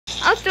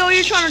I feel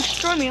you trying to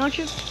destroy me, aren't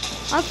you?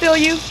 I feel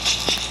you.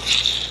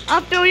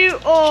 I feel you.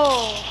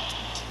 Oh.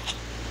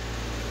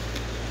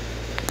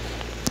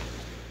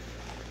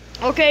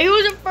 Okay,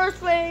 who's in first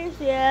place?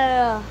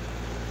 Yeah.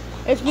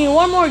 It's been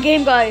one more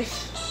game,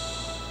 guys.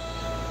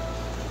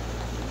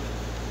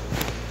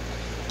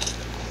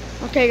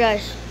 Okay,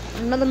 guys.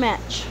 Another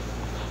match.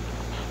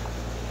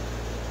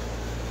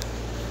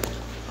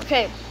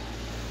 Okay.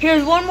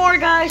 Here's one more,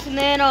 guys, and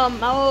then I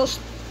will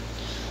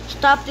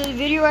stop this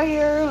video right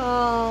here.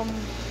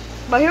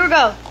 But here we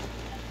go.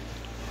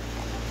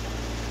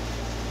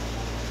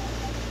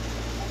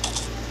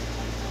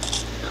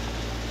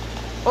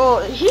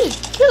 Oh, he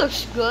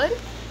looks good.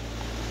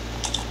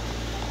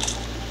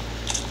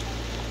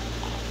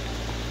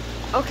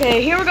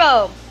 Okay, here we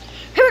go.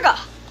 Here we go.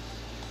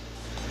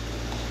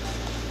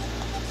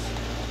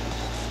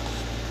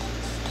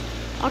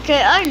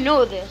 Okay, I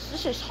know this.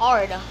 This is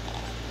hard.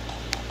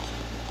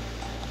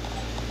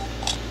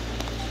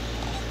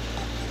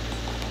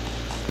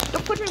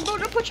 Don't punch me, bro.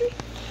 Don't punch me.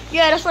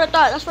 Yeah, that's what I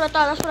thought. That's what I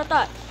thought. That's what I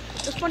thought.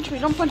 Just punch me.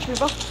 Don't punch me,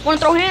 bro. Wanna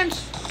throw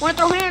hands? Wanna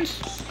throw hands?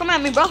 Come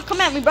at me, bro. Come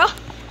at me, bro.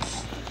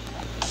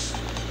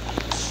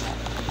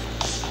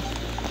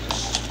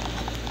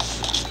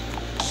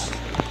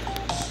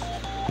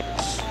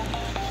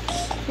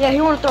 Yeah,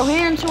 he wanna throw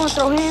hands. He wanna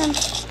throw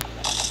hands.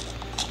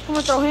 He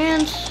wanna throw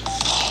hands.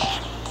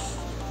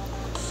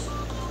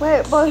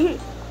 Wait, but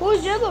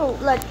who's yellow?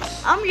 Like,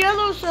 I'm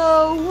yellow,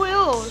 so who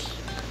else?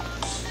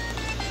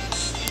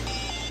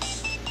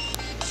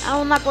 I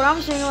don't like what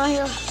I'm seeing right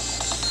here.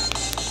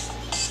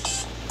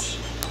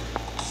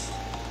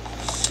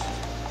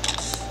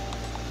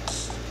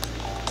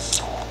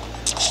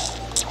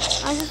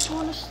 I just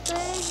wanna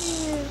stay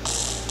here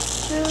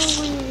till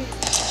we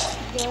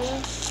together.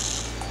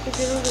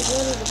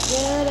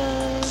 Together.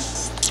 I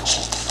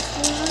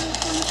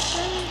just wanna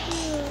stay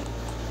here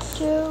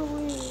till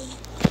we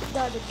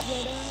got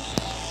together.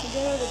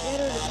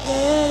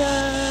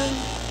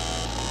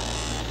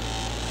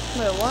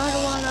 Wait, why do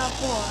I not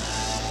pour?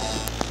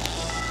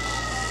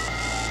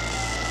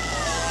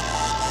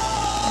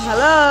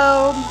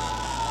 Hello,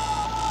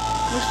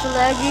 Mr.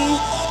 Leggy.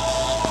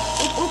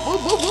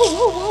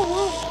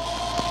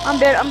 I'm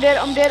dead. Yeah, I'm dead.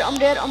 I'm dead. I'm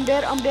dead. I'm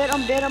dead. I'm dead.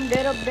 I'm dead. I'm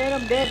dead. I'm dead.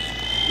 I'm dead.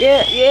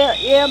 Yeah.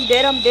 I'm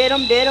dead. I'm dead.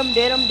 I'm dead. I'm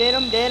dead. I'm dead.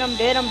 I'm dead. I'm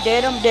dead. I'm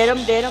dead. I'm dead.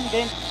 I'm dead. I'm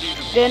dead.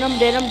 Dead. I'm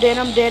dead. I'm dead.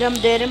 I'm dead. I'm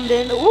dead. I'm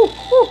dead. Ooh.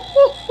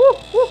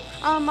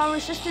 I'm not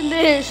resisting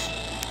this.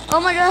 Oh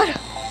my god.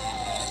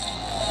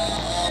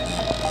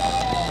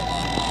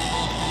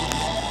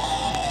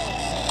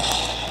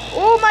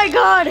 Oh my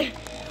god.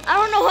 I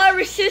don't know how I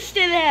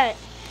resisted that.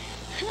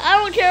 I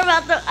don't care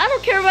about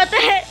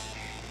that.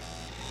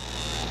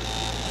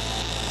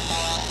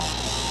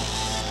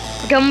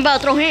 Okay, I'm about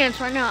to throw hands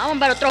right now. I'm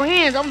about to throw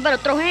hands.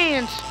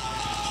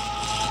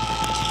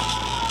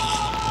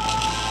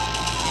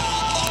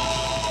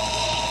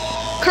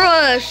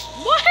 Crush.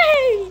 What?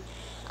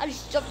 I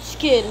just jumped the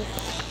skin.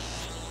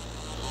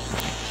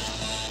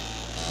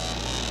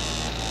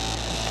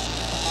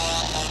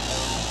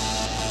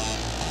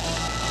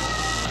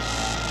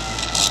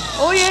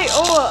 Oh yeah,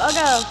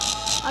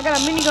 I got a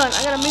minigun.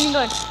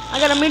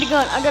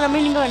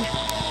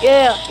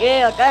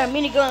 Yeah, got a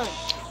minigun.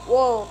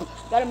 Whoa,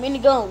 got a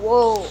minigun.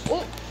 Whoa.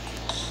 Oh.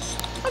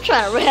 I'm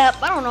trying to rap.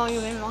 I don't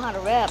even know how to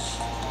rap.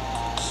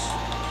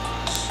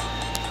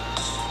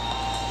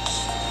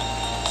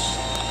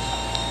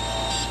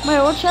 Wait,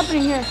 what's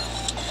happening here?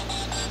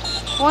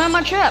 Why am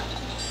I trapped?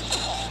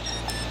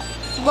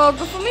 Well,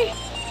 good for me.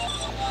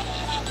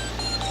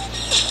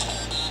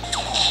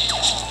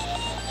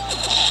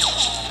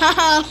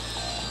 Haha,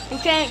 you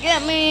can't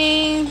get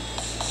me.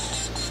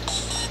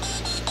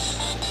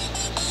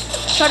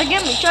 Try to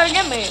get me.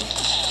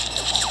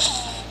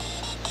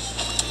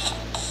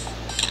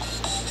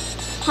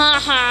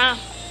 Haha,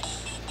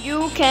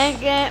 you can't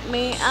get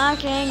me. I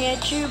can't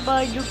get you,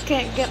 but you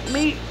can't get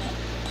me.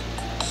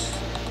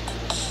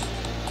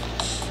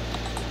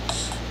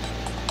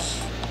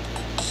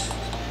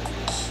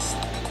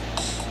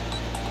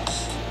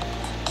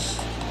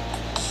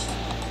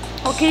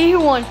 Okay, he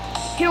won.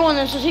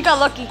 This. He got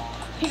lucky.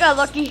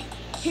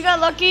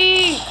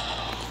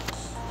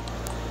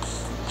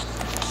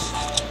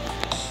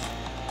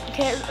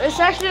 Okay, it's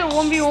actually a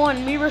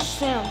 1v1, me versus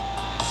him.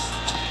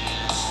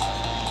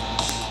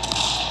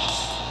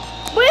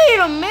 Wait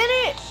a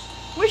minute!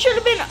 We should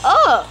have been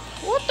up!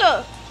 What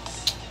the?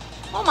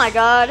 Oh my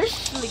god, this is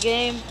a silly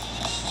game.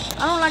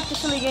 I don't like this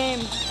silly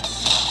game.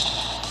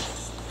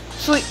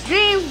 Sweet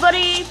dreams,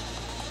 buddy!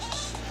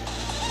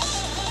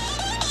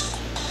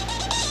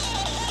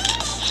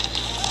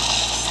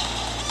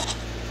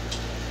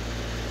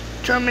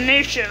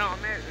 Termination on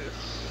this.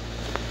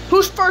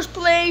 Who's first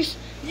place?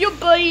 Your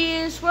buddy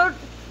is. Well,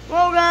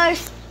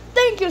 guys,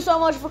 thank you so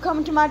much for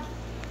coming to my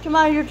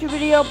YouTube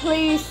video.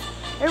 Please,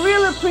 I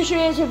really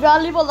appreciate it if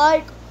y'all leave a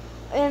like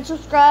and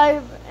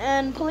subscribe,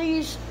 and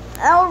please,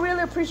 I would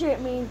really appreciate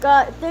me.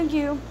 God, thank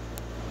you.